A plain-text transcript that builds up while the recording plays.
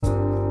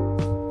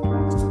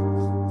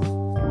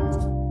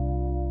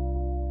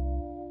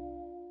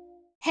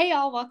Hey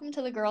y'all, welcome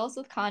to the Girls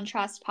with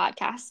Contrast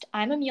podcast.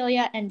 I'm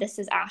Amelia and this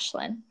is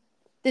Ashlyn.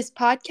 This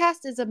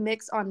podcast is a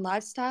mix on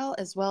lifestyle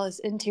as well as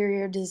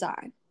interior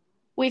design.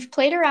 We've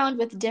played around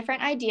with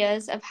different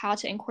ideas of how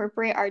to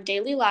incorporate our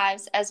daily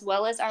lives as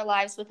well as our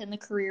lives within the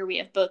career we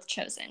have both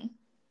chosen.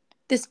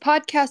 This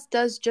podcast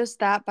does just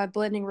that by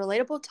blending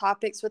relatable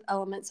topics with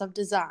elements of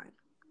design.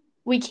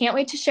 We can't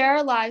wait to share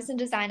our lives and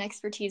design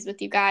expertise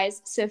with you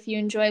guys, so if you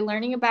enjoy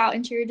learning about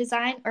interior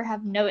design or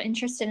have no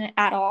interest in it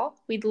at all,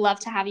 we'd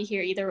love to have you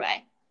here either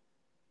way.